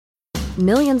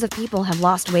Millions of people have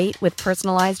lost weight with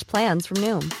personalized plans from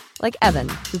Noom. Like Evan,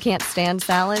 who can't stand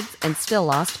salads and still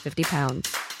lost 50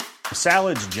 pounds.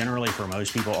 Salads generally for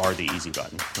most people are the easy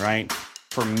button, right?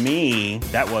 For me,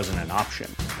 that wasn't an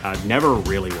option. I never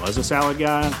really was a salad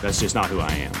guy. That's just not who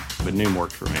I am. But Noom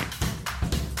worked for me.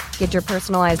 Get your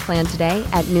personalized plan today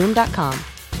at Noom.com.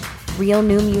 Real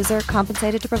Noom user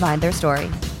compensated to provide their story.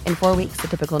 In 4 weeks, the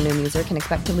typical Noom user can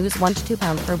expect to lose 1 to 2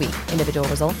 pounds per week. Individual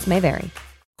results may vary.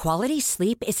 Quality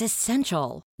sleep is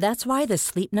essential. That's why the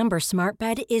Sleep Number Smart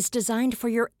Bed is designed for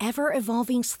your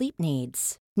ever-evolving sleep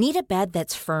needs. Need a bed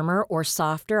that's firmer or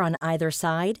softer on either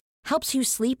side? Helps you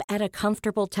sleep at a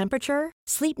comfortable temperature?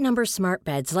 Sleep Number Smart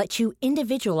Beds let you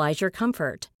individualize your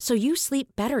comfort, so you sleep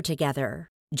better together.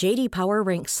 J.D. Power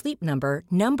ranks Sleep Number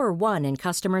number 1 in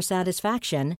customer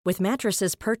satisfaction with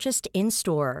mattresses purchased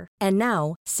in-store. And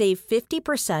now, save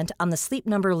 50% on the Sleep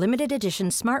Number Limited Edition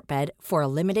Smart Bed for a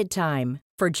limited time.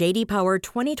 For J.D. Power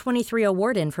 2023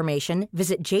 award information,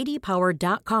 visit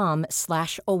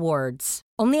jdpower.com/awards.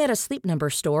 Only at a Sleep Number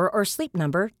store or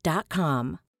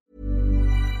sleepnumber.com.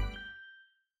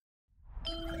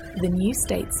 The New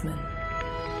Statesman.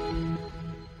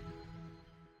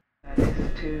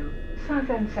 To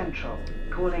Southend Central,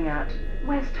 calling at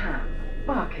West Ham,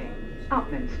 Barking,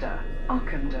 Upminster,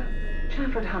 Ockenden,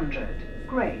 Chafford Hundred,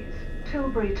 Grays,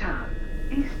 Tilbury Town,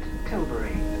 East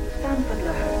Tilbury,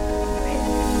 Stamford-le-Hope,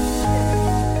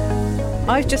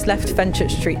 I've just left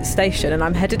Fenchurch Street station and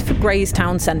I'm headed for Grays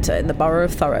Town Centre in the borough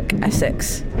of Thurrock,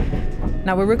 Essex.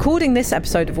 Now, we're recording this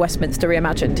episode of Westminster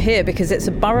Reimagined here because it's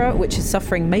a borough which is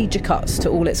suffering major cuts to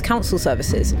all its council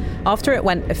services after it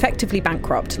went effectively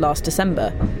bankrupt last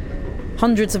December.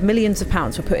 Hundreds of millions of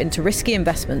pounds were put into risky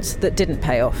investments that didn't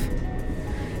pay off.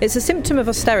 It's a symptom of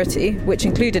austerity, which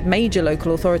included major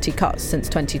local authority cuts since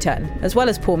 2010, as well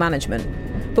as poor management.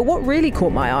 But what really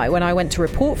caught my eye when I went to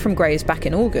report from Grays back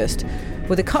in August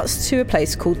were the cuts to a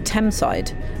place called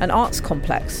Thameside, an arts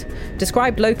complex,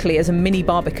 described locally as a mini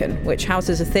Barbican, which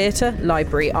houses a theatre,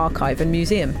 library, archive and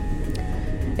museum.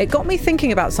 It got me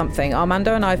thinking about something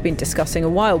Armando and I have been discussing a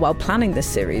while planning this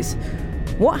series.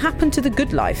 What happened to the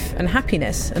good life and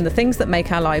happiness and the things that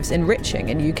make our lives enriching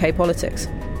in UK politics?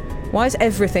 Why is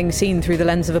everything seen through the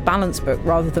lens of a balance book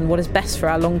rather than what is best for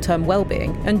our long-term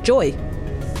well-being and joy?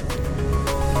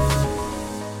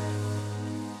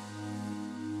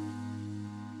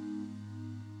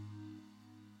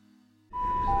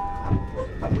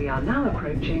 We are now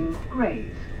approaching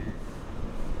Grays.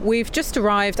 We've just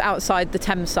arrived outside the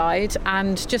Thameside,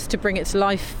 and just to bring it to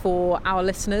life for our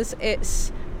listeners,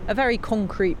 it's a very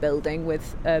concrete building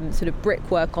with sort of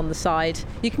brickwork on the side.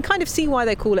 You can kind of see why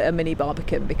they call it a mini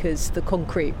Barbican, because the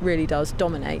concrete really does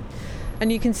dominate.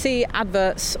 And you can see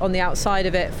adverts on the outside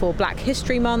of it for Black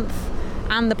History Month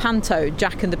and the Panto,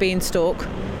 Jack and the Beanstalk,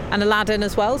 and Aladdin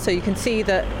as well. So you can see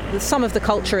that some of the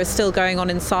culture is still going on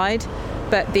inside,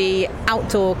 but the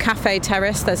outdoor cafe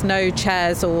terrace, there's no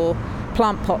chairs or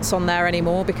plant pots on there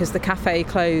anymore because the cafe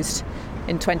closed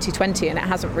in 2020 and it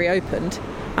hasn't reopened.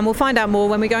 And we'll find out more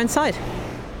when we go inside.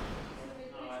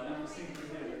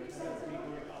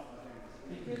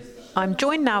 I'm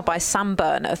joined now by Sam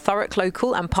Byrne, a Thurrock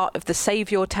local and part of the Save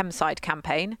Your Thameside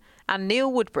campaign, and Neil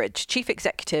Woodbridge, Chief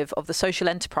Executive of the social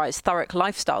enterprise Thurrock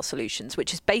Lifestyle Solutions,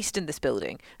 which is based in this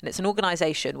building, and it's an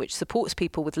organisation which supports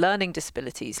people with learning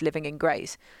disabilities living in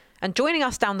Grays. And joining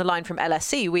us down the line from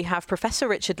LSE, we have Professor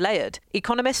Richard Layard,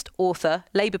 economist, author,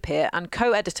 Labour peer and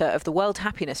co-editor of the World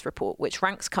Happiness Report, which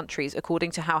ranks countries according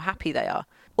to how happy they are.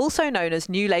 Also known as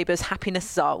New Labour's happiness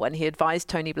czar when he advised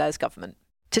Tony Blair's government.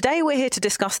 Today we're here to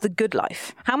discuss the good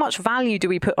life. How much value do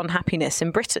we put on happiness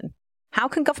in Britain? How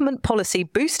can government policy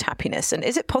boost happiness, and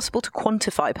is it possible to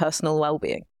quantify personal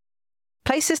well-being?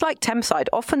 Places like Thameside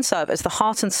often serve as the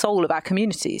heart and soul of our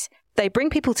communities. They bring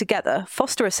people together,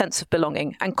 foster a sense of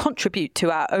belonging, and contribute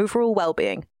to our overall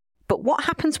well-being. But what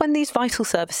happens when these vital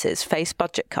services face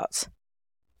budget cuts?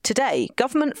 Today,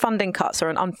 government funding cuts are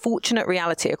an unfortunate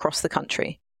reality across the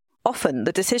country. Often,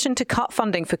 the decision to cut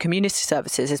funding for community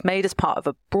services is made as part of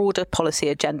a broader policy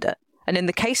agenda. And in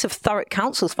the case of Thurrock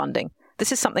Council's funding,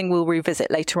 this is something we'll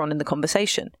revisit later on in the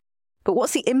conversation. But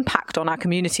what's the impact on our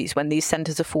communities when these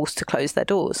centres are forced to close their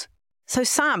doors? So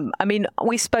Sam,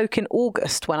 we spoke in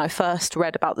August when I first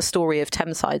read about the story of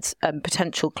Thameside's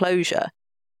potential closure.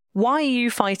 Why are you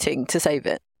fighting to save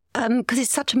it? Because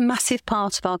it's such a massive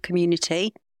part of our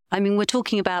community. We're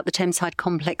talking about the Thameside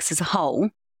complex as a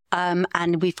whole.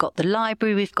 And we've got the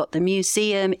library, we've got the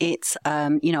museum, it's,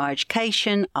 our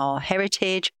education, our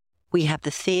heritage. We have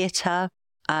the theatre.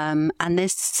 And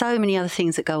there's so many other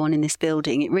things that go on in this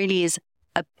building. It really is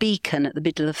a beacon at the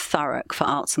middle of Thurrock for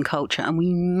arts and culture, and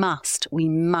we must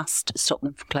stop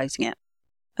them from closing it.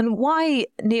 And why,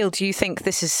 Neil, do you think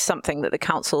this is something that the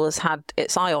council has had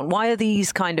its eye on? Why are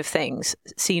these kind of things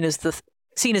seen as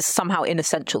somehow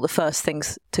inessential, the first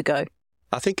things to go?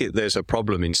 I think there's a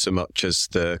problem in so much as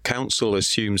the council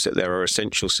assumes that there are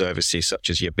essential services such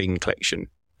as your bin collection,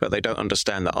 but they don't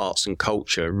understand that arts and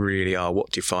culture really are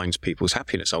what defines people's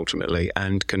happiness ultimately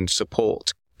and can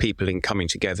support people in coming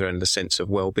together and the sense of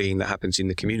well-being that happens in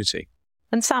the community.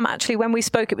 And Sam, actually, when we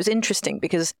spoke, it was interesting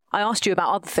because I asked you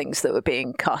about other things that were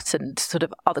being cut and sort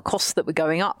of other costs that were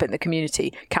going up in the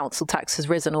community. Council tax has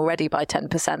risen already by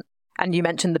 10%. And you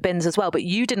mentioned the bins as well, but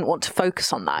you didn't want to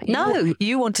focus on that.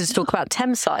 You wanted to talk about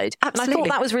Thameside. Absolutely. And I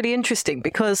thought that was really interesting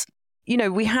because, you know,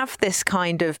 we have this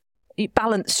kind of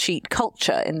balance sheet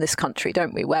culture in this country,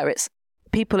 don't we, where it's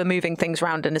people are moving things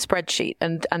around in a spreadsheet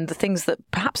and the things that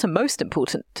perhaps are most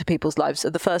important to people's lives are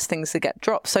the first things that get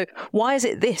dropped. So why is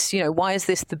it this? You know, why is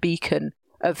this the beacon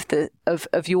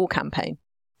of your campaign?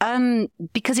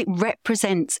 Because it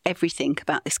represents everything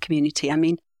about this community. I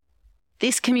mean,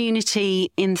 this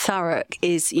community in Thurrock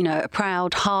is, you know, a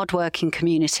proud, hard-working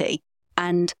community,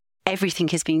 and everything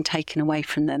is being taken away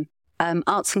from them.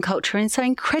 Arts and culture is so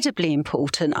incredibly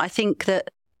important. I think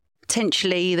that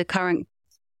potentially the current,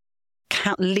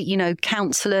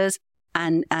 councillors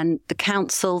and the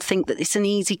council think that it's an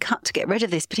easy cut to get rid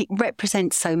of this, but it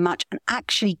represents so much and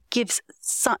actually gives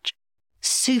such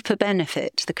super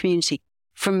benefit to the community,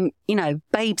 from, you know,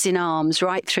 babes in arms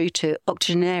right through to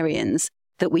octogenarians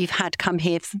that we've had come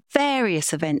here for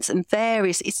various events and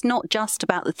it's not just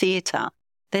about the theatre.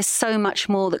 There's so much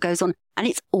more that goes on, and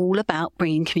it's all about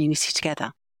bringing community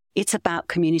together. It's about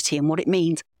community and what it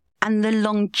means, and the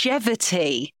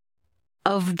longevity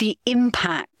of the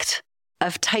impact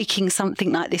of taking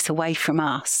something like this away from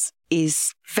us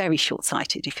is very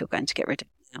short-sighted if you're going to get rid of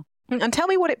it now. And tell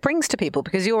me what it brings to people,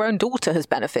 because your own daughter has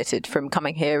benefited from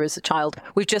coming here as a child.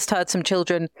 We've just heard some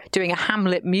children doing a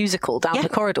Hamlet musical down the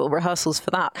corridor, rehearsals for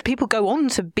that. People go on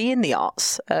to be in the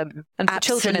arts, and for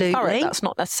children in Thurrock, that's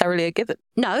not necessarily a given.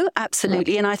 No,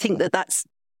 absolutely. And I think that's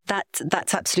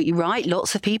absolutely right.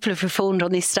 Lots of people have performed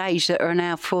on this stage that are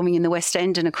now performing in the West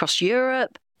End and across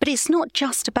Europe. But it's not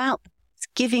just about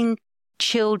giving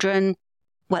children,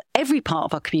 well, every part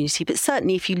of our community, but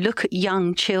certainly if you look at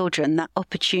young children, that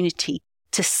opportunity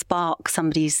to spark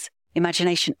somebody's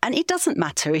imagination. And it doesn't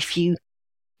matter if you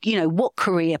know, what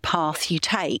career path you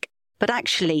take, but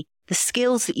actually the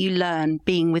skills that you learn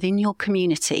being within your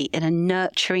community in a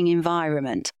nurturing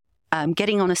environment,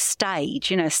 getting on a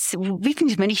stage. You know, we've been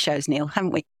to many shows, Neil,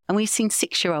 haven't we? And we've seen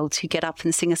 6-year-olds who get up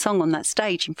and sing a song on that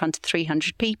stage in front of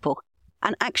 300 people.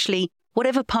 And actually,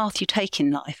 whatever path you take in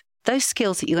life, those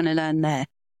skills that you're going to learn there,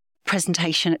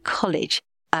 presentation at college,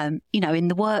 you know, in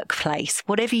the workplace,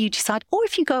 whatever you decide, or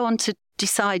if you go on to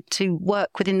decide to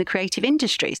work within the creative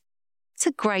industries, it's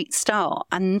a great start.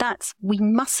 And we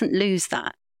mustn't lose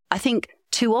that. I think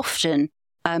too often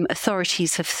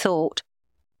authorities have thought,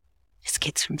 this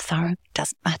kid's from Thurrock,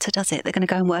 doesn't matter, does it? They're going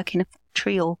to go and work in a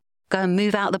factory or go and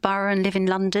move out of the borough and live in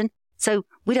London. So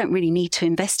we don't really need to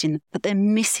invest in them, but they're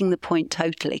missing the point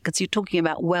totally, because you're talking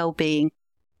about well-being.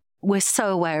 We're so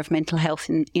aware of mental health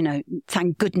and, you know,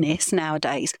 thank goodness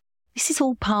nowadays. This is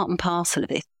all part and parcel of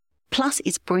it. Plus,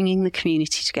 it's bringing the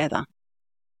community together.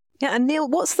 Yeah, and Neil,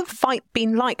 what's the fight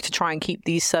been like to try and keep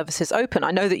these services open?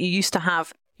 I know that you used to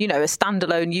have, you know, a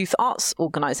standalone youth arts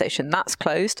organisation. That's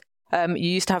closed. You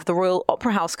used to have the Royal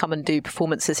Opera House come and do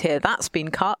performances here. That's been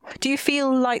cut. Do you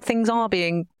feel like things are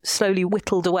being slowly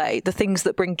whittled away, the things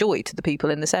that bring joy to the people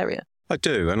in this area? I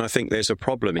do, and I think there's a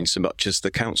problem in so much as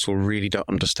the council really don't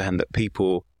understand that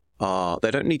people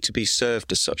they don't need to be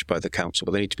served as such by the council,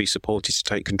 but they need to be supported to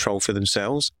take control for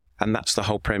themselves. And that's the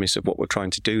whole premise of what we're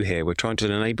trying to do here. We're trying to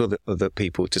enable the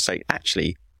people to say,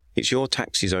 actually, it's your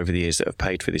taxes over the years that have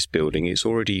paid for this building. It's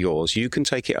already yours. You can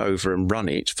take it over and run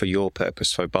it for your purpose,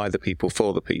 so by the people,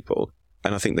 for the people.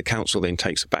 And I think the council then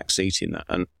takes a back seat in that.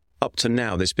 And up to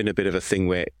now, there's been a bit of a thing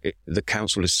where the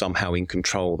council is somehow in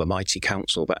control, the mighty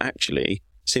council. But actually,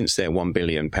 since their £1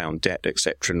 billion debt,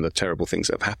 etc., and the terrible things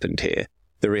that have happened here,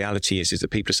 the reality is that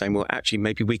people are saying, well, actually,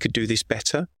 maybe we could do this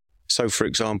better. So, for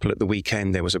example, at the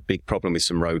weekend, there was a big problem with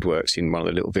some roadworks in one of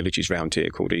the little villages round here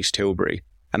called East Tilbury.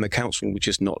 And the council were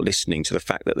just not listening to the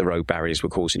fact that the road barriers were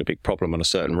causing a big problem on a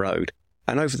certain road.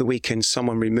 And over the weekend,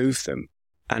 someone removed them.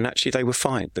 And actually, they were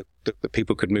fine. The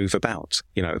people could move about.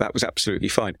 You know, that was absolutely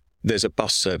fine. There's a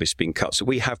bus service being cut. So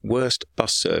we have worse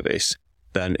bus service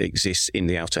than exists in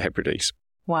the Outer Hebrides.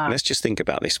 Wow. And let's just think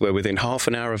about this. We're within half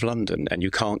an hour of London and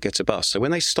you can't get a bus. So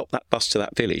when they stop that bus to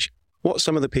that village, what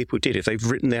some of the people did, if they've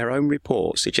written their own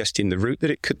report suggesting the route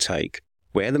that it could take,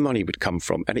 where the money would come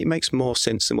from, and it makes more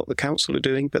sense than what the council are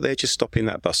doing, but they're just stopping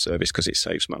that bus service because it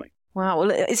saves money. Wow.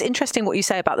 Well, it's interesting what you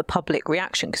say about the public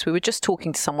reaction, because we were just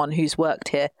talking to someone who's worked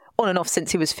here on and off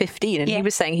since he was 15, and he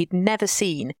was saying he'd never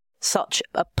seen such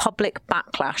a public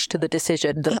backlash to the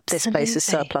decision that this place is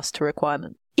surplus to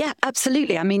requirement. Yeah,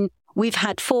 absolutely. I mean, we've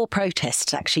had 4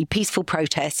 protests, actually, peaceful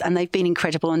protests, and they've been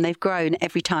incredible, and they've grown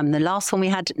every time. And the last one we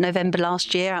had November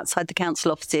last year outside the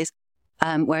council offices,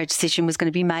 where a decision was going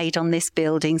to be made on this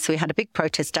building. So we had a big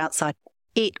protest outside.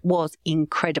 It was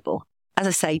incredible. As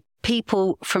I say,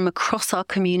 people from across our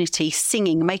community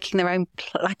singing, making their own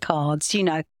placards, you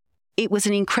know. It was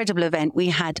an incredible event. We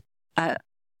had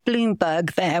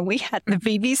Bloomberg there. We had the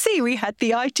BBC. We had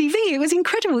the ITV. It was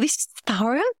incredible. This is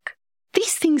Thurrock.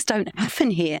 These things don't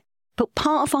happen here. But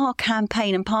part of our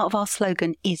campaign and part of our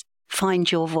slogan is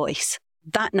find your voice.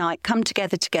 That night, come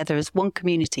together as one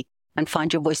community and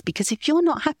find your voice. Because if you're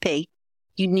not happy,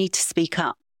 you need to speak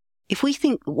up. If we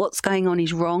think what's going on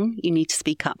is wrong, you need to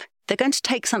speak up. They're going to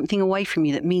take something away from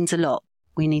you that means a lot.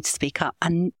 We need to speak up.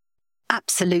 And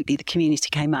absolutely, the community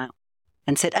came out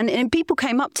and said, and people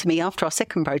came up to me after our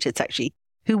second protest, actually,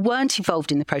 who weren't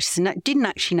involved in the protest and didn't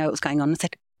actually know what was going on, and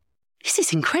said, this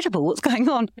is incredible, what's going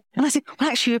on? And I said, well,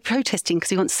 actually, we're protesting because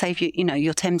we want to save you,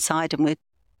 your Thames side, and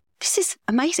this is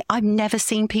amazing. I've never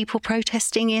seen people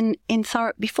protesting in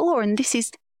Thurrock before, and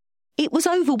it was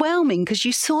overwhelming because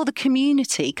you saw the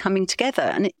community coming together,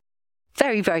 and it's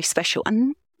very, very special,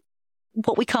 and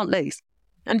what we can't lose.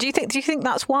 And do you think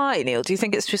that's why, Neil? Do you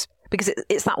think it's just because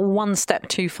it's that one step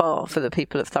too far for the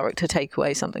people of Thurrock to take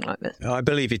away something like this? I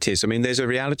believe it is. I mean, there's a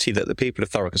reality that the people of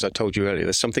Thurrock, as I told you earlier,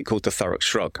 there's something called the Thurrock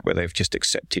Shrug, where they've just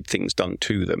accepted things done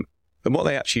to them. And what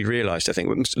they actually realised, I think,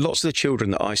 lots of the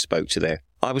children that I spoke to there,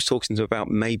 I was talking to them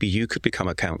about maybe you could become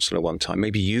a councillor one time.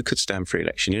 Maybe you could stand for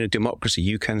election. In a democracy,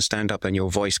 you can stand up and your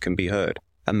voice can be heard.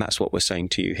 And that's what we're saying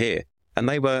to you here. And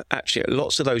they were actually,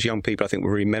 lots of those young people, I think,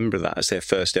 will remember that as their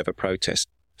first ever protest,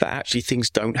 that actually things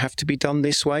don't have to be done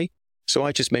this way. So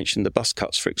I just mentioned the bus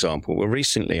cuts, for example. Well,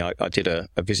 recently I did a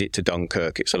visit to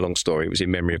Dunkirk. It's a long story. It was in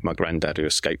memory of my granddad who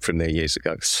escaped from there years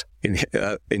ago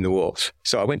in the war.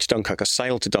 So I went to Dunkirk. I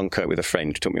sailed to Dunkirk with a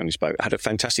friend who took me on his boat. I had a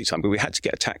fantastic time, but we had to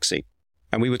get a taxi.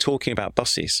 And we were talking about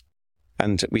buses.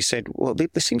 And we said, well, there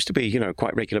seems to be,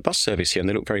 quite regular bus service here, and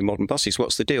they look very modern buses.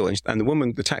 What's the deal? And the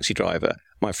woman, the taxi driver,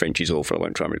 my French is awful, I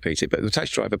won't try and repeat it, but the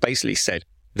taxi driver basically said,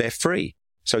 they're free.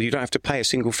 So you don't have to pay a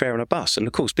single fare on a bus. And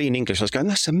of course, being English, I was going,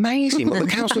 that's amazing. Well,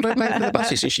 the council don't pay for the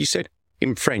buses. And she said,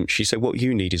 in French, what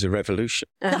you need is a revolution.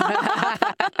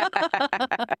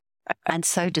 And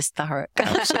so does Thurrock.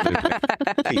 Absolutely.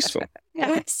 Peaceful.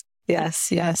 Yes.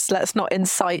 Yes. Let's not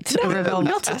incite a revolt.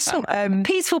 Not at all.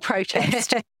 Peaceful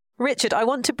protest. Richard, I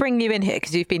want to bring you in here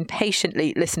because you've been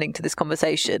patiently listening to this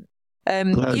conversation.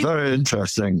 Very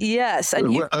interesting. Yes. And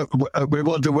we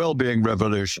want a well-being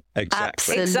revolution.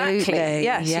 Exactly. Exactly.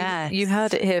 Yes. You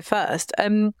heard it here first.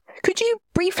 Could you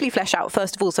briefly flesh out,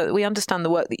 first of all, so that we understand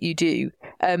the work that you do,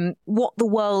 what the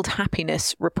World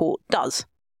Happiness Report does?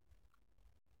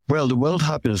 Well, the World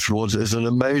Happiness Report is an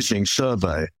amazing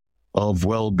survey of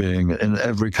well-being in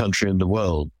every country in the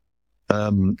world,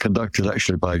 conducted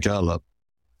actually by Gallup.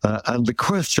 And the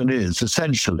question is,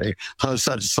 essentially, how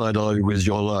satisfied are you with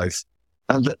your life?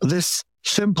 And this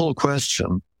simple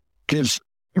question gives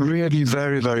really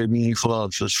very, very meaningful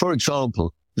answers. For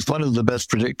example, it's one of the best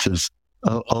predictors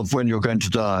of when you're going to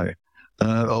die,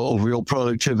 of your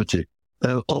productivity,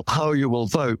 of how you will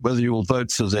vote, whether you will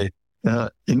vote for the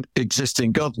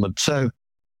existing government. So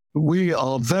we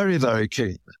are very, very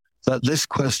keen that this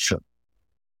question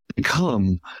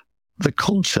become the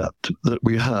concept that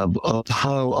we have of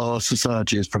how our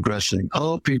society is progressing.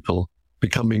 Are people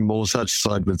becoming more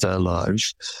satisfied with their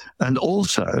lives? And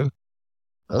also,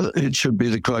 it should be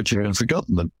the criterion for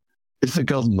government. Is the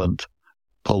government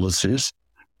policies,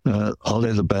 are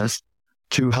they the best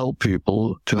to help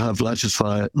people to have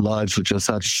lives which are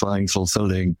satisfying,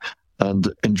 fulfilling,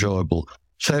 and enjoyable?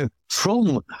 So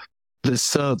from this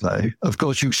survey, of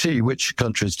course, you see which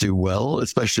countries do well,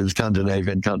 especially the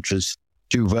Scandinavian countries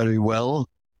do very well.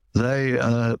 They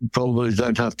probably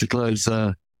don't have to close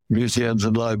museums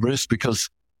and libraries because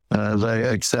they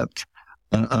accept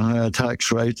a higher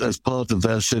tax rate as part of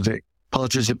their civic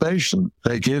participation.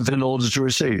 They give in order to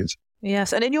receive.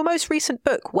 Yes, and in your most recent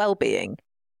book, Wellbeing,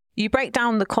 you break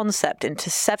down the concept into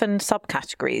 7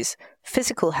 subcategories: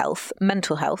 physical health,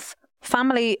 mental health,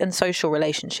 family and social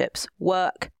relationships,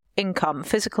 work, income,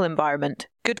 physical environment,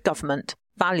 good government,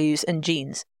 values and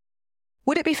genes.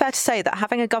 Would it be fair to say that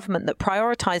having a government that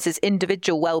prioritises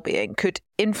individual well-being could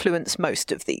influence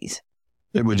most of these?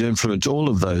 it would influence all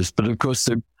of those. But of course,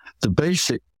 the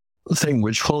basic thing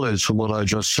which follows from what I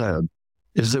just said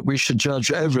is that we should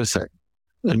judge everything,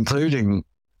 including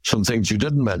some things you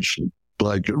didn't mention,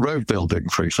 like road building,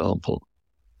 for example.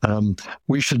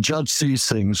 We should judge these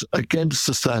things against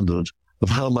the standard of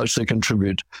how much they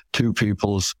contribute to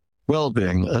people's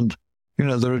well-being. And,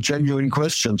 there are genuine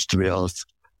questions to be asked.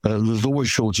 There's always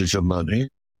shortage of money.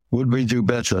 Would we do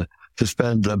better to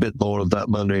spend a bit more of that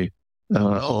money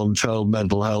on child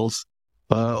mental health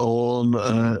or on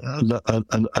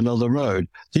another road?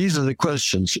 These are the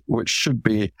questions which should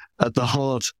be at the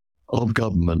heart of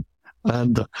government.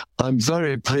 And I'm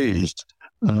very pleased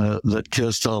that Keir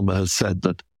Starmer has said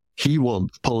that he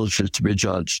wants policies to be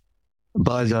judged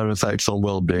by their effects on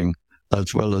well-being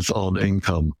as well as on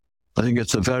income. I think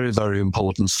it's a very, very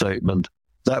important statement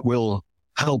that will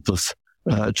help us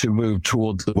to move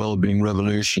towards the well-being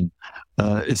revolution.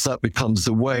 If that becomes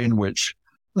the way in which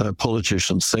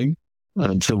politicians think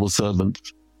and civil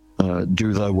servants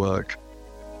do their work,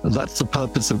 that's the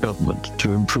purpose of government,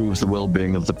 to improve the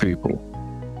well-being of the people.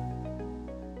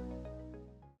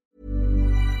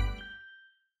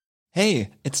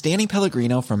 Hey, it's Danny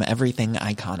Pellegrino from Everything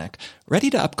Iconic. Ready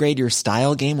to upgrade your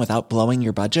style game without blowing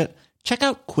your budget? Check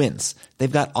out Quince.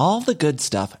 They've got all the good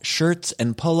stuff, shirts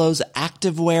and polos,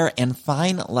 activewear, and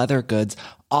fine leather goods,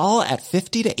 all at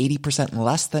 50 to 80%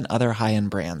 less than other high-end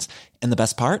brands. And the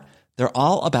best part? They're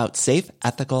all about safe,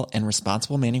 ethical, and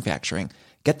responsible manufacturing.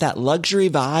 Get that luxury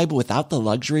vibe without the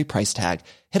luxury price tag.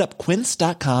 Hit up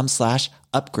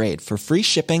quince.com/upgrade for free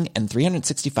shipping and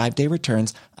 365-day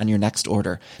returns on your next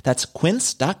order. That's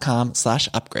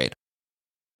quince.com/upgrade.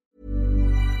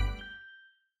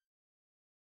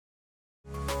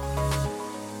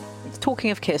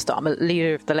 Talking of Keir Starmer,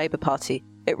 leader of the Labour Party,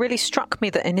 it really struck me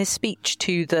that in his speech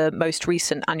to the most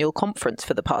recent annual conference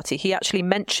for the party, he actually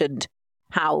mentioned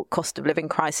how cost of living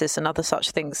crisis and other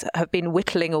such things have been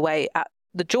whittling away at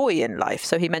the joy in life.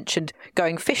 So he mentioned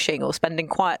going fishing or spending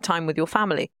quiet time with your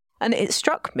family. And it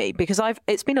struck me because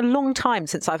it's been a long time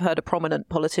since I've heard a prominent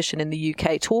politician in the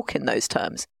UK talk in those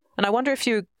terms. And I wonder if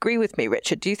you agree with me,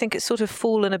 Richard. Do you think it's sort of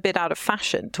fallen a bit out of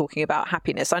fashion talking about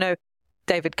happiness? I know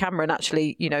David Cameron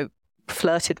actually,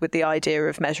 flirted with the idea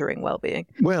of measuring well-being.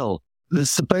 Well,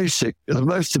 it's the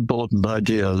most important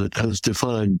idea that has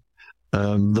defined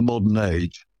the modern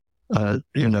age.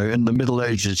 In the Middle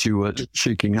Ages, you were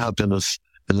seeking happiness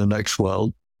in the next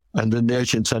world. And in the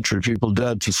 18th century, people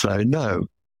dared to say, no,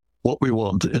 what we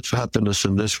want is happiness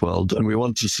in this world. And we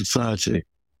want a society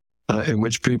in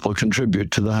which people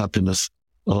contribute to the happiness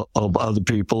of other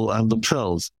people and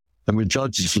themselves. And we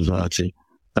judge the society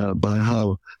by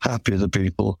how happy the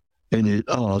people in it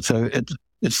are. So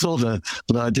it's not an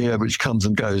idea which comes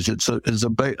and goes. It's a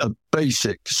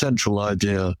basic central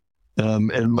idea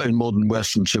in modern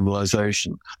Western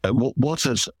civilization. What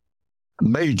has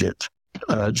made it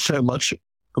so much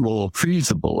more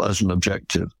feasible as an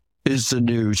objective is the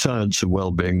new science of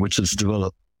well-being, which has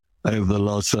developed over the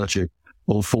last 30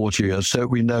 or 40 years. So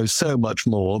we know so much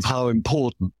more of how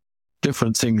important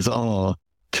different things are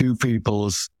to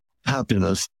people's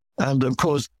happiness. And of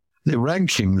course, the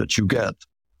ranking that you get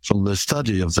from the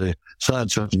study of the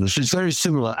science of happiness is very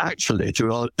similar, actually,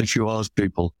 to if you ask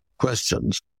people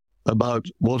questions about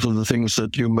what are the things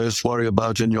that you most worry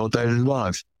about in your daily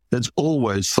life. It's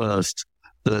always first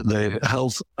the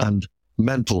health and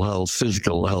mental health,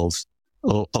 physical health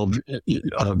of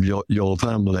your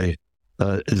family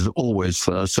is always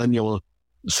first, then your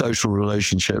social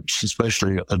relationships,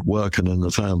 especially at work and in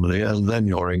the family, and then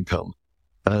your income.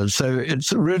 So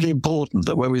it's really important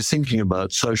that when we're thinking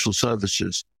about social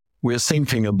services, we're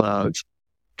thinking about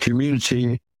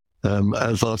community,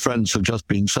 as our friends have just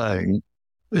been saying,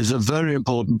 is a very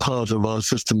important part of our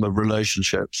system of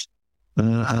relationships.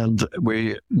 And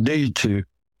we need to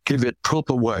give it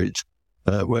proper weight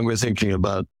when we're thinking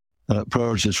about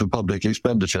priorities for public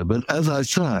expenditure. But as I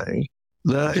say,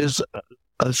 there is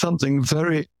something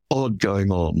very odd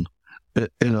going on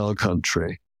in our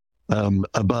country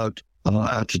about our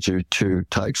attitude to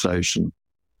taxation,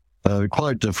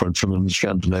 quite different from in the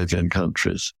Scandinavian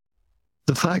countries.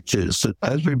 The fact is that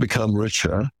as we become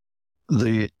richer,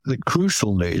 the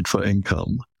crucial need for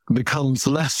income becomes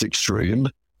less extreme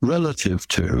relative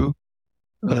to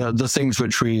the things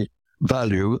which we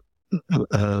value,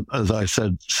 as I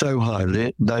said, so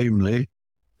highly, namely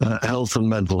health and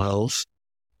mental health,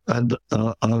 and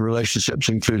our relationships,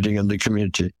 including in the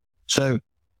community. So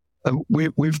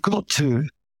we've got to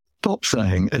stop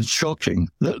saying it's shocking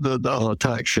that our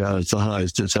tax share is the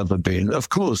highest it's ever been. Of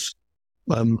course,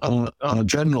 our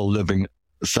general living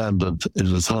standard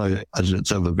is as high as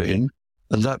it's ever been,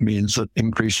 and that means that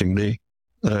increasingly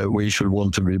we should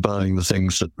want to be buying the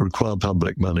things that require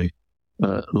public money,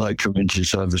 like community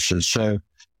services. So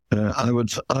I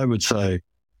would say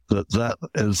that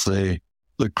is the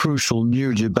crucial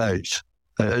new debate.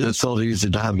 It's not easy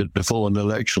to have it before an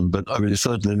election, but I mean, you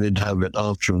certainly need to have it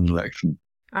after an election.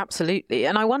 Absolutely.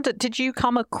 And I wonder, did you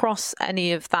come across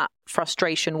any of that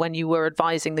frustration when you were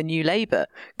advising the new Labour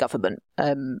government?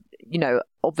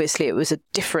 Obviously it was a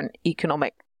different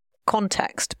economic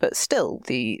context, but still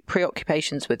the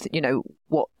preoccupations with,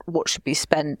 what should be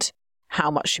spent, how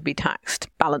much should be taxed,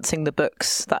 balancing the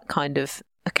books, that kind of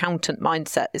accountant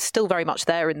mindset is still very much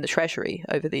there in the Treasury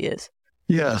over the years.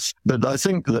 Yes, but I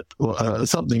think that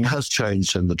something has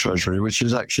changed in the Treasury, which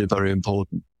is actually very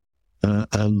important.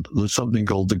 And there's something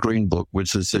called the Green Book,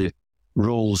 which is the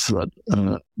rules that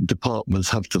departments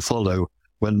have to follow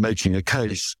when making a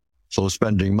case for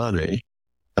spending money.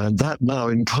 And that now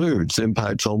includes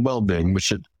impacts on well-being,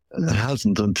 which it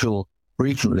hasn't until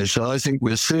recently. So I think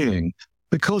we're seeing,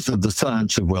 because of the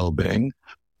science of well-being,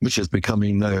 which is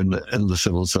becoming known in the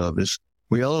civil service,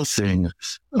 we are seeing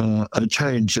a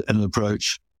change in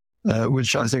approach,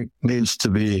 which I think needs to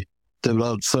be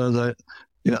developed further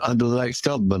under the next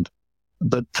government.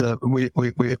 But we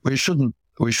shouldn't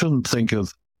think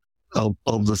of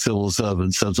the civil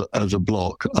servants as a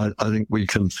block. I think we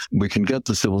can get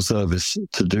the civil service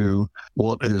to do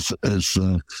what is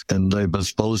in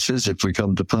Labour's policies if we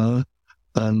come to power,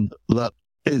 and that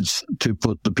is to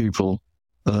put the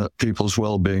people's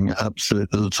well-being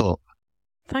absolutely at the top.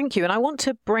 Thank you. And I want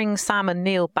to bring Sam and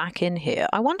Neil back in here.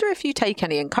 I wonder if you take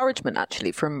any encouragement,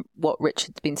 actually, from what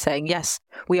Richard's been saying. Yes,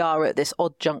 we are at this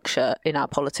odd juncture in our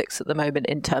politics at the moment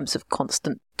in terms of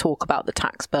constant talk about the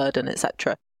tax burden,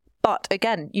 etc. But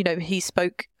again, he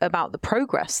spoke about the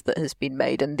progress that has been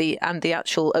made and the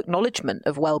actual acknowledgement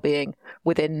of well-being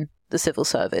within the civil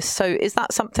service. So is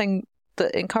that something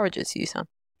that encourages you, Sam?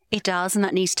 It does, and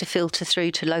that needs to filter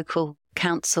through to local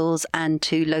councils and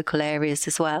to local areas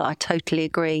as well. I totally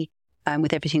agree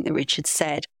with everything that Richard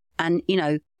said. And,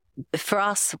 for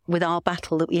us, with our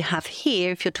battle that we have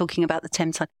here, if you're talking about the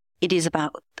Thames side, it is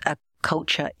about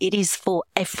culture. It is for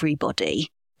everybody,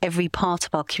 every part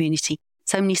of our community.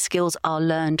 So many skills are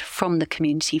learned from the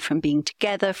community, from being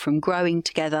together, from growing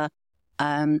together.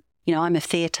 I'm a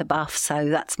theatre buff, so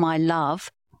that's my love,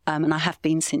 and I have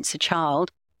been since a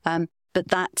child. But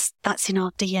that's in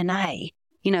our DNA.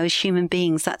 As human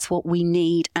beings, that's what we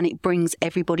need, and it brings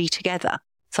everybody together.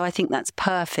 So I think that's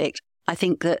perfect. I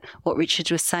think that what Richard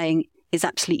was saying is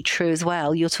absolutely true as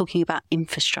well. You're talking about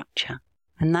infrastructure,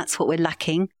 and that's what we're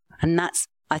lacking. And that's,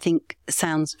 I think,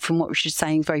 sounds from what Richard's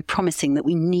saying very promising, that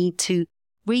we need to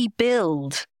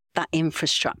rebuild that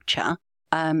infrastructure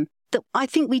that I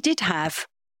think we did have,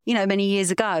 many years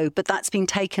ago, but that's been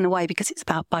taken away because it's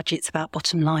about budgets, about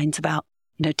bottom lines, about,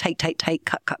 take,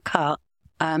 cut.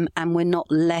 And we're not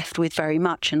left with very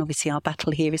much. And obviously our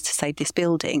battle here is to save this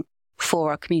building for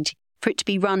our community, for it to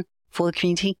be run for the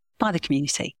community, by the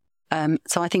community.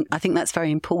 So I think that's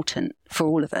very important for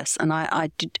all of us. And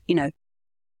I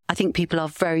think people are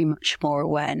very much more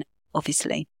aware,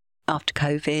 obviously, after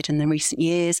COVID and the recent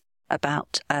years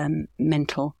about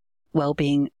mental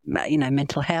well-being,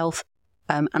 mental health.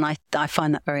 And I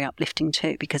find that very uplifting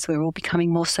too, because we're all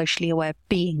becoming more socially aware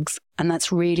beings. And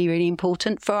that's really, really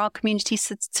important for our communities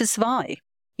to survive.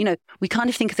 We kind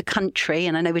of think of the country,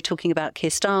 and I know we're talking about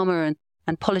Keir Starmer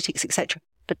and politics, etc.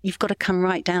 But you've got to come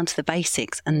right down to the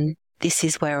basics. And this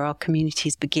is where our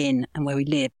communities begin and where we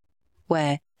live,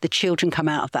 where the children come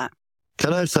out of that.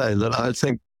 Can I say that I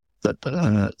think that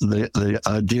the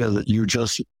idea that you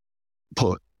just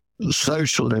put,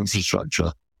 social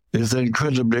infrastructure, is an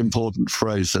incredibly important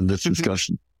phrase in this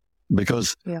discussion,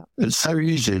 because it's so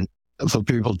easy for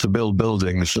people to build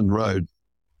buildings and roads,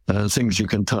 things you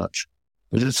can touch.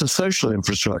 But it's a social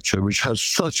infrastructure which has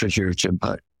such a huge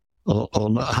impact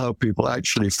on how people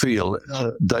actually feel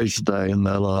day to day in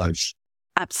their lives.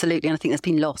 Absolutely. And I think that's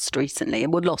been lost recently,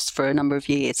 and we're lost for a number of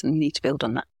years, and we need to build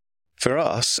on that. For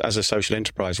us, as a social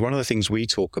enterprise, one of the things we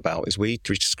talk about is we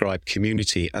describe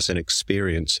community as an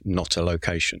experience, not a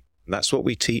location. That's what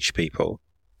we teach people.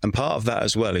 And part of that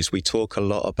as well is we talk a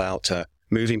lot about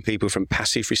moving people from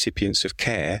passive recipients of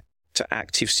care to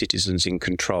active citizens in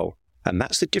control. And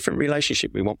that's the different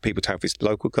relationship we want people to have with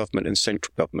local government and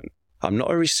central government. I'm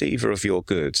not a receiver of your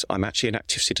goods. I'm actually an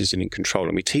active citizen in control.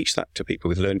 And we teach that to people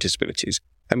with learning disabilities.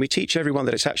 And we teach everyone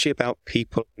that it's actually about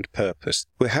people and purpose.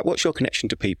 What's your connection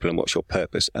to people and what's your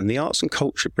purpose? And the arts and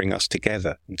culture bring us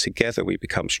together. And together we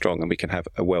become strong and we can have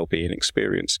a well-being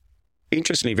experience.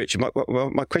 Interestingly, Richard,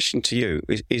 my question to you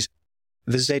is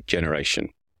the Z generation.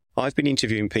 I've been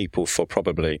interviewing people for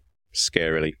probably,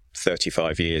 scarily,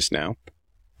 35 years now.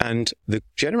 And the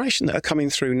generation that are coming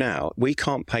through now, we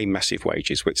can't pay massive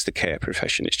wages. It's the care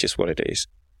profession. It's just what it is.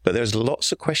 But there's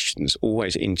lots of questions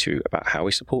always into about how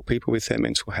we support people with their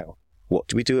mental health. What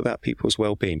do we do about people's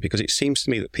well-being? Because it seems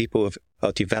to me that people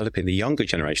are developing, the younger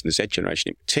generation, the Z generation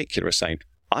in particular, are saying,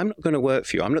 I'm not going to work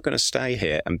for you. I'm not going to stay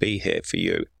here and be here for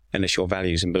you unless your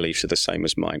values and beliefs are the same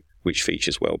as mine, which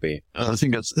features well-being. I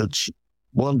think it's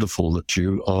wonderful that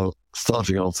you are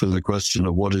starting off with the question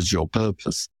of what is your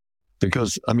purpose?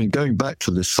 Because, I mean, going back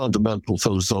to this fundamental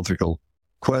philosophical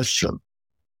question,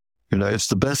 it's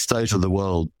the best state of the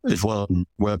world is one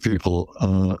where people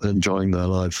are enjoying their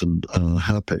life and are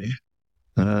happy.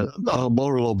 Our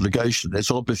moral obligation is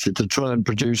obviously to try and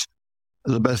produce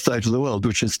the best state of the world,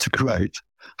 which is to create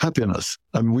happiness.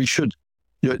 And we should,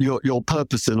 your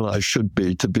purpose in life should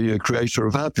be to be a creator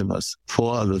of happiness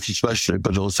for others, especially,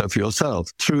 but also for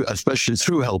yourself, especially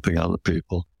through helping other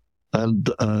people. And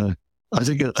I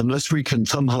think unless we can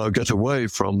somehow get away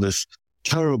from this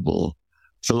terrible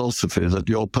philosophy that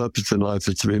your purpose in life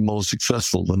is to be more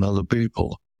successful than other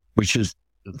people, which is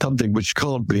something which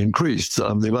can't be increased. The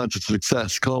amount of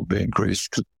success can't be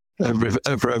increased.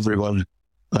 Everyone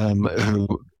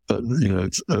who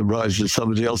rises,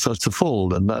 somebody else has to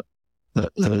fall, and that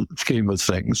scheme of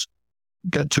things.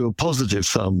 Get to a positive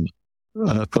sum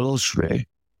philosophy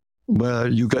where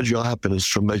you get your happiness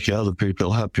from making other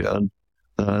people happier,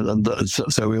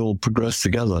 so we all progress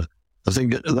together. I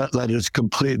think that is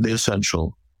completely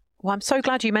essential. Well, I'm so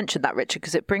glad you mentioned that, Richard,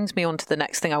 because it brings me on to the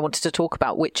next thing I wanted to talk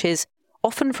about, which is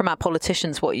often from our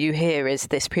politicians, what you hear is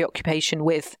this preoccupation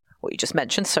with what you just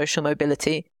mentioned, social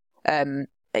mobility.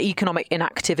 Economic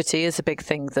inactivity is a big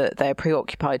thing that they're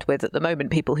preoccupied with at the moment.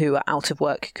 People who are out of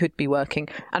work could be working.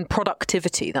 And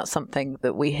productivity, that's something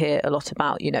that we hear a lot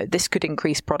about. This could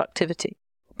increase productivity.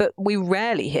 But we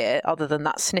rarely hear, other than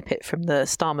that snippet from the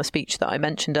Starmer speech that I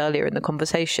mentioned earlier in the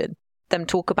conversation, them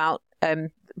talk about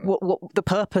what the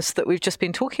purpose that we've just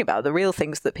been talking about, the real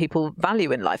things that people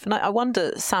value in life. And I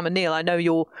wonder, Sam and Neil, I know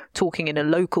you're talking in a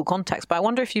local context, but I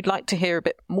wonder if you'd like to hear a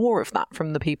bit more of that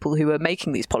from the people who are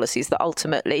making these policies that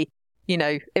ultimately,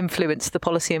 influence the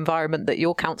policy environment that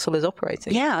your council is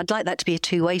operating. Yeah, I'd like that to be a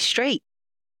two-way street.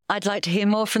 I'd like to hear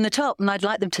more from the top, and I'd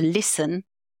like them to listen.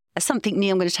 As something,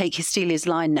 Neil, I'm going to take Hestelia's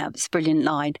line now. It's a brilliant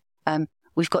line.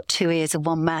 We've got 2 ears and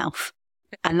 1 mouth.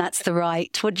 And that's the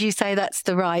right, what do you say? That's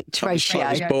the right ratio.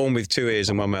 I was born with 2 ears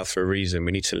and 1 mouth for a reason.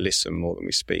 We need to listen more than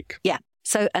we speak. Yeah.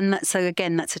 So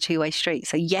again, that's a two-way street.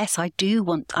 So yes,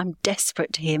 I'm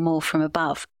desperate to hear more from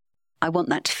above. I want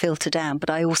that to filter down, but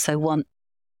I also want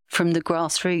from the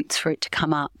grassroots for it to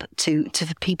come up, for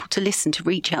people to listen, to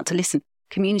reach out, to listen.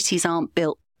 Communities aren't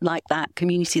built like that.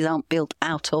 Communities aren't built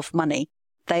out of money.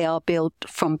 They are built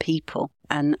from people.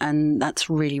 And that's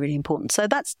really, really important. So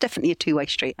that's definitely a two-way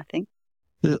street, I think.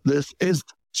 This is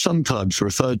sometimes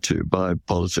referred to by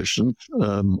politicians.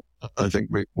 I think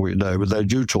we know, but they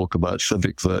do talk about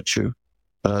civic virtue.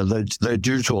 They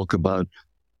do talk about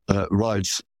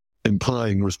rights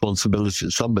implying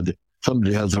responsibilities.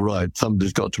 Somebody has a right.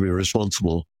 Somebody's got to be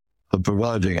responsible for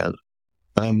providing it.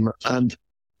 And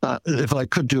if I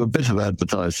could do a bit of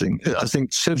advertising, I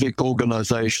think civic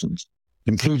organizations,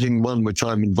 including one which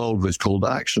I'm involved with called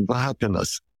Action for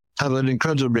Happiness, have an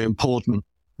incredibly important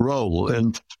role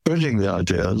in spreading the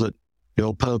idea that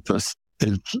your purpose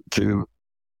is to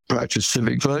practice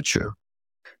civic virtue.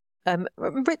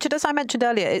 Richard, as I mentioned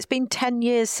earlier, it's been 10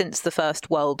 years since the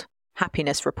first World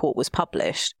Happiness Report was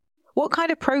published. What kind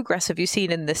of progress have you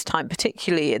seen in this time,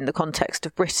 particularly in the context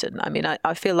of Britain? I mean,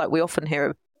 I feel like we often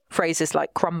hear phrases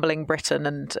like crumbling Britain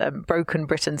and broken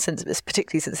Britain,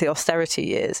 particularly since the austerity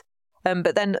years.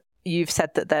 But then you've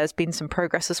said that there's been some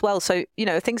progress as well. So,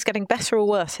 are things getting better or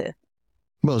worse here?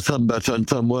 Well, some better and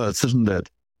some worse, isn't it?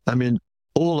 I mean,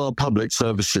 all our public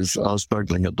services are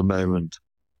struggling at the moment.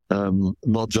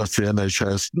 Not just the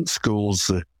NHS, but schools,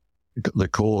 the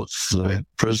courts, the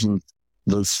prison,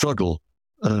 the struggle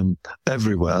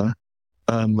everywhere.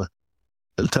 So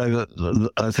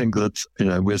I think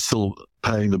that, we're still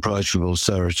paying the price of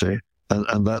austerity,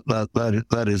 and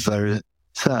that is very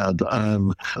sad.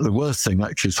 The worst thing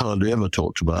actually is hardly ever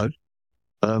talked about,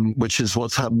 which is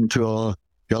what's happened to our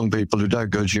young people who don't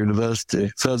go to university.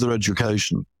 Further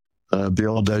education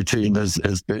beyond 18 is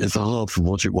half of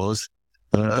what it was.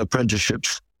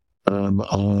 Apprenticeships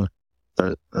are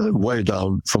way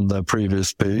down from their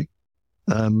previous peak.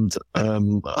 And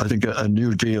I think a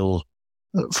new deal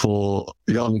for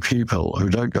young people who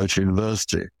don't go to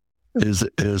university is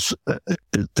one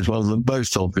of the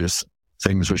most obvious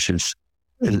things which is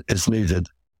needed.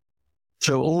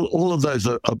 So all of those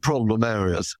are problem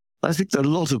areas. I think there are a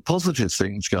lot of positive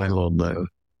things going on, though.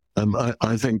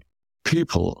 I think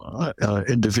people,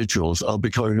 individuals, are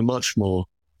becoming much more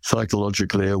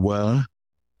psychologically aware.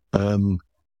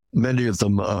 Many of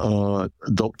them are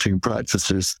adopting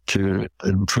practices to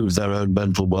improve their own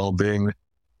mental well-being,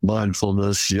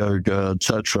 mindfulness, yoga,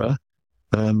 etc.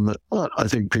 I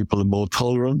think people are more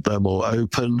tolerant, they're more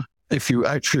open. If you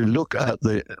actually look at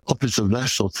the Office of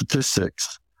National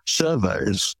Statistics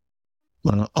surveys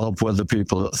of whether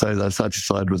people say they're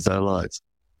satisfied with their lives,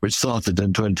 which started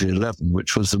in 2011,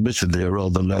 which was admittedly a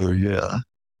rather low year,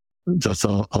 just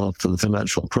after the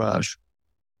financial crash.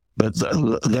 But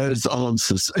those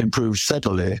answers improved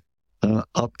steadily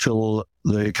up till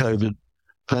the COVID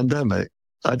pandemic.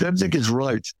 I don't think it's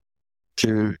right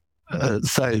to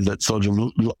say that sort of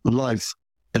life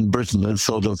in Britain has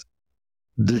sort of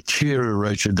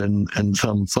deteriorated in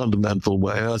some fundamental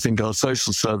way. I think our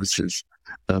social services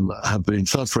have been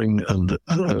suffering, and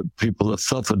people have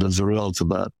suffered as a result of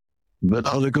that. But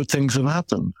other good things have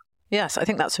happened. Yes, I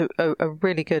think that's a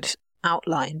really good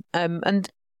outline. And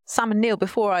Sam and Neil,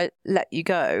 before I let you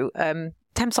go,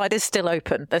 Thameside is still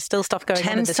open. There's still stuff going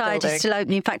on in this building. Thameside is still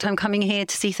open. In fact, I'm coming here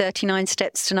to see 39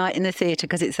 Steps tonight in the theatre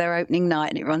because it's their opening night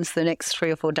and it runs for the next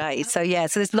 3 or 4 days. So, yeah,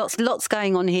 so there's lots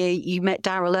going on here. You met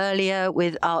Daryl earlier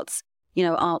with arts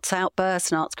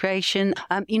outbursts and arts creation.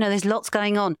 There's lots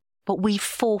going on. But we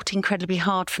fought incredibly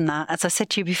hard from that. As I said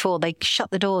to you before, they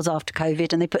shut the doors after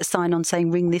COVID and they put a sign on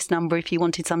saying, ring this number if you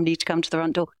wanted somebody to come to the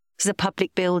front door. This is a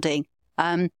public building.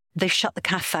 They've shut the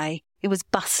cafe. It was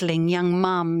bustling young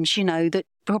mums, that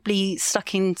probably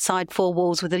stuck inside 4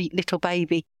 walls with a little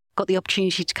baby, got the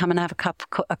opportunity to come and have a cup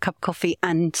of coffee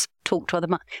and talk to other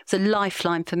mums. It's a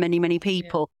lifeline for many, many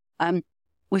people. Yeah.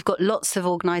 We've got lots of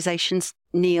organisations,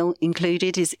 Neil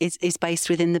included, is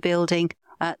based within the building.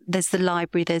 There's the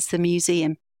library, there's the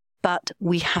museum, but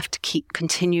we have to keep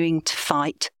continuing to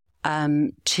fight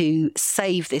to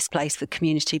save this place for the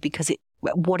community because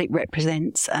what it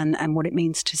represents and what it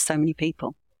means to so many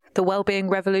people. The wellbeing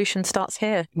revolution starts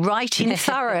here. Right in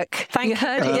Thurrock. You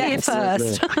heard it here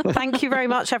first. Thank you very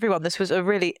much, everyone. This was a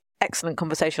really excellent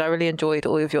conversation. I really enjoyed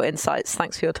all of your insights.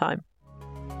 Thanks for your time.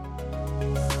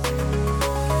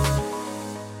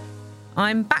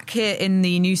 I'm back here in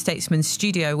the New Statesman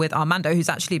studio with Armando, who's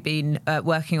actually been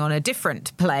working on a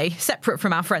different play, separate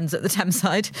from our friends at the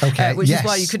Thameside, which is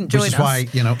why you couldn't join us. Which is why,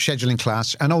 scheduling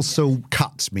clash. And also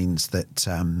cuts means that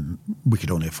we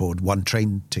could only afford 1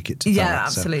 train ticket to Thurrock. Yeah,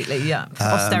 absolutely, yeah.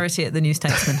 Austerity at the New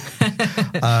Statesman.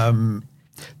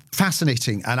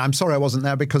 Fascinating. And I'm sorry I wasn't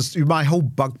there because my whole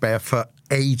bugbear for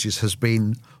ages has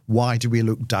been, why do we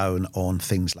look down on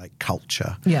things like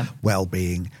culture,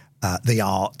 well-being, the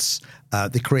arts,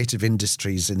 the creative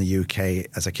industries in the UK,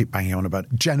 as I keep banging on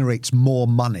about, generates more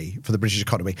money for the British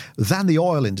economy than the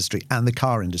oil industry and the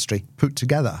car industry put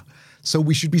together. So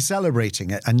we should be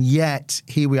celebrating it. And yet,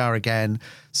 here we are again,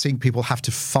 seeing people have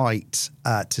to fight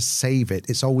to save it.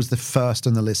 It's always the first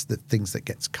on the list that things that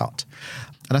gets cut.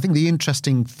 And I think the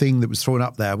interesting thing that was thrown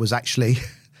up there was actually,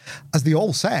 as they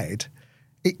all said,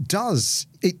 the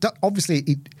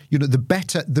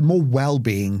more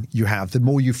well-being you have, the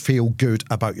more you feel good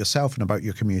about yourself and about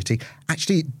your community.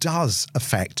 Actually, it does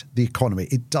affect the economy.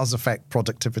 It does affect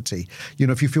productivity.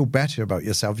 If you feel better about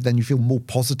yourself, then you feel more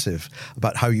positive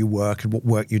about how you work and what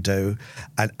work you do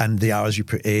and the hours you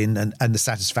put in and the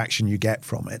satisfaction you get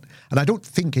from it. And I don't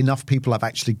think enough people have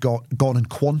actually gone and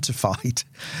quantified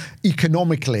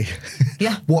economically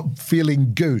what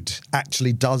feeling good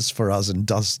actually does for us and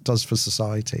does for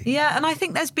society. Yeah, and I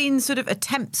think there's been sort of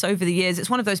attempts over the years. It's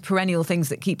one of those perennial things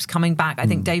that keeps coming back. I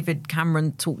think David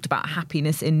Cameron talked about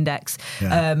happiness index.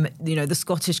 Yeah. The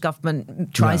Scottish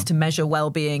government tries to measure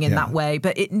well-being in that way,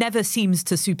 but it never seems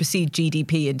to supersede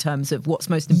GDP in terms of what's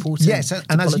most important. Yes,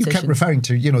 and as you kept referring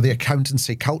to, the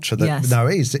accountancy culture that now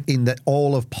is, in that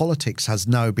all of politics has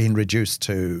now been reduced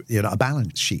to, a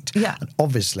balance sheet. Yeah. And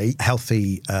obviously,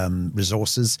 healthy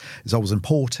resources is always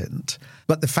important.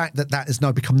 But the fact that has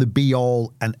now become the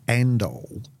be-all and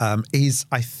end-all is,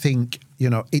 I think,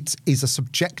 it is a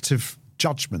subjective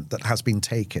judgment that has been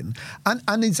taken.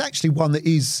 And it's actually one that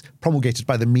is promulgated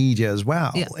by the media as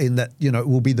well, in that, it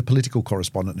will be the political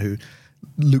correspondent who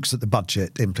looks at the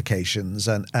budget implications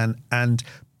and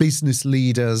business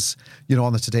leaders,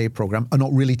 on the Today programme are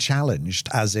not really challenged,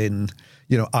 as in,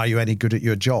 are you any good at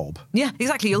your job? Yeah,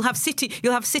 exactly. You'll have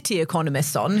city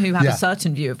economists on who have a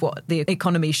certain view of what the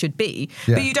economy should be.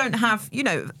 Yeah. But you don't have,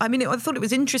 I thought it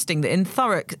was interesting that in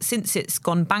Thurrock, since it's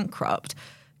gone bankrupt,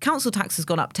 council tax has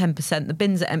gone up 10%, the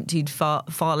bins are emptied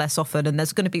far less often, and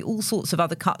there's going to be all sorts of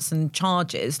other cuts and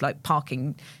charges, like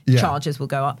parking charges will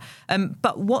go up.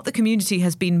 But what the community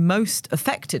has been most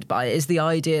affected by is the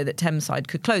idea that Thameside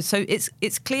could close. So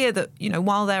it's clear that,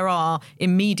 while there are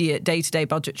immediate day-to-day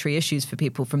budgetary issues for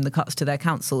people from the cuts to their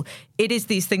council, it is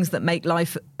these things that make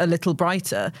life a little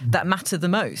brighter that matter the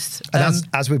most. And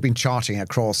as we've been charting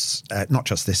across not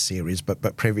just this series,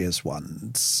 but previous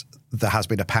ones, there has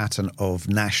been a pattern of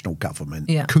national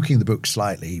government cooking the books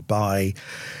slightly by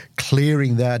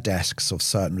clearing their desks of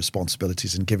certain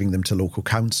responsibilities and giving them to local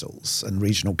councils and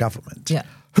regional government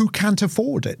who can't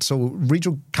afford it. So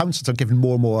regional councils are given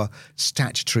more and more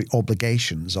statutory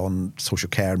obligations on social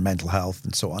care and mental health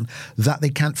and so on that they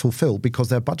can't fulfill because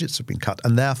their budgets have been cut,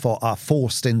 and therefore are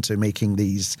forced into making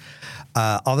these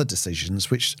other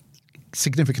decisions which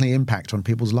significantly impact on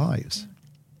people's lives.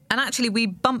 And actually, we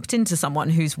bumped into someone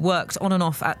who's worked on and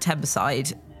off at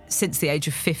Thameside since the age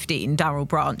of 15, Darryl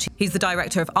Branch. He's the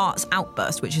director of Arts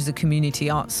Outburst, which is a community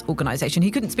arts organisation.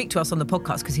 He couldn't speak to us on the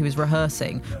podcast because he was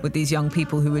rehearsing with these young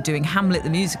people who were doing Hamlet the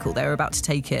musical. They were about to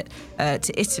take it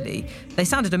to Italy. They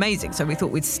sounded amazing, so we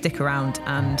thought we'd stick around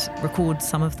and record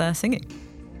some of their singing.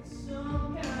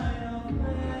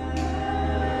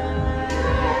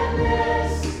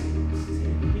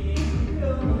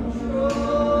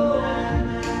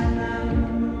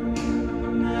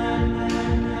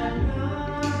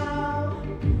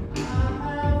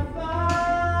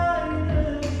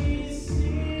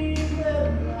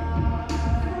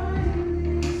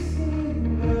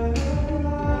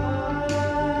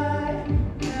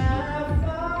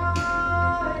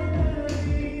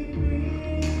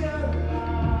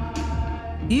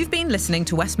 You've been listening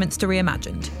to Westminster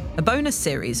Reimagined, a bonus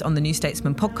series on the New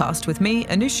Statesman podcast with me,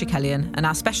 Iannucci, and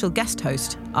our special guest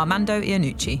host, Armando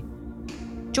Iannucci.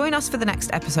 Join us for the next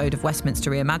episode of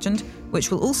Westminster Reimagined,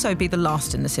 which will also be the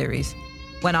last in the series,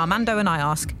 when Armando and I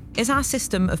ask, is our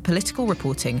system of political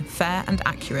reporting fair and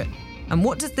accurate? And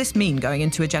what does this mean going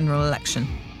into a general election?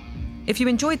 If you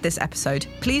enjoyed this episode,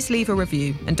 please leave a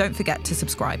review and don't forget to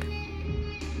subscribe.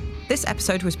 This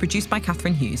episode was produced by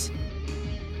Catherine Hughes.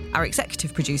 Our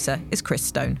executive producer is Chris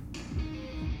Stone.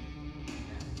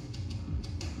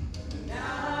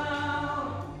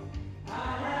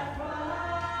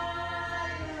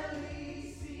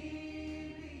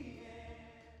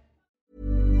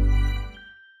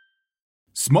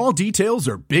 Small details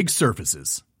are big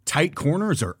surfaces. Tight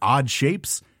corners are odd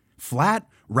shapes. Flat,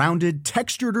 rounded,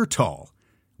 textured, or tall.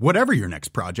 Whatever your next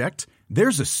project,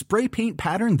 there's a spray paint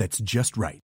pattern that's just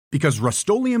right. Because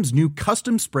Rust-Oleum's new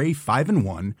Custom Spray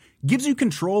 5-in-1 gives you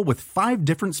control with 5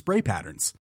 different spray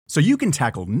patterns. So you can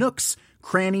tackle nooks,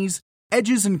 crannies,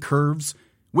 edges, and curves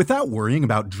without worrying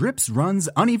about drips, runs,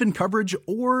 uneven coverage,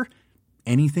 or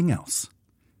anything else.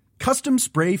 Custom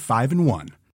Spray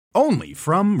 5-in-1. Only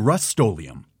from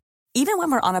Rust-Oleum. Even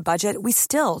when we're on a budget, we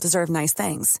still deserve nice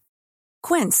things.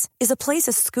 Quince is a place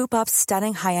to scoop up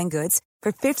stunning high-end goods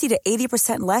for 50 to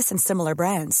 80% less than similar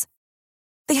brands.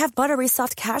 They have buttery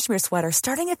soft cashmere sweaters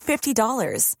starting at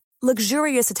 $50,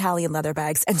 luxurious Italian leather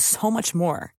bags, and so much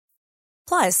more.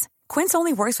 Plus, Quince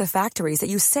only works with factories that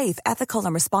use safe, ethical,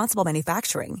 and responsible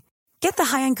manufacturing. Get the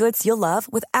high-end goods you'll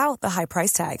love without the high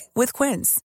price tag with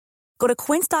Quince. Go to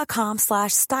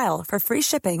quince.com/style for free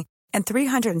shipping and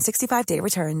 365-day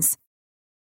returns.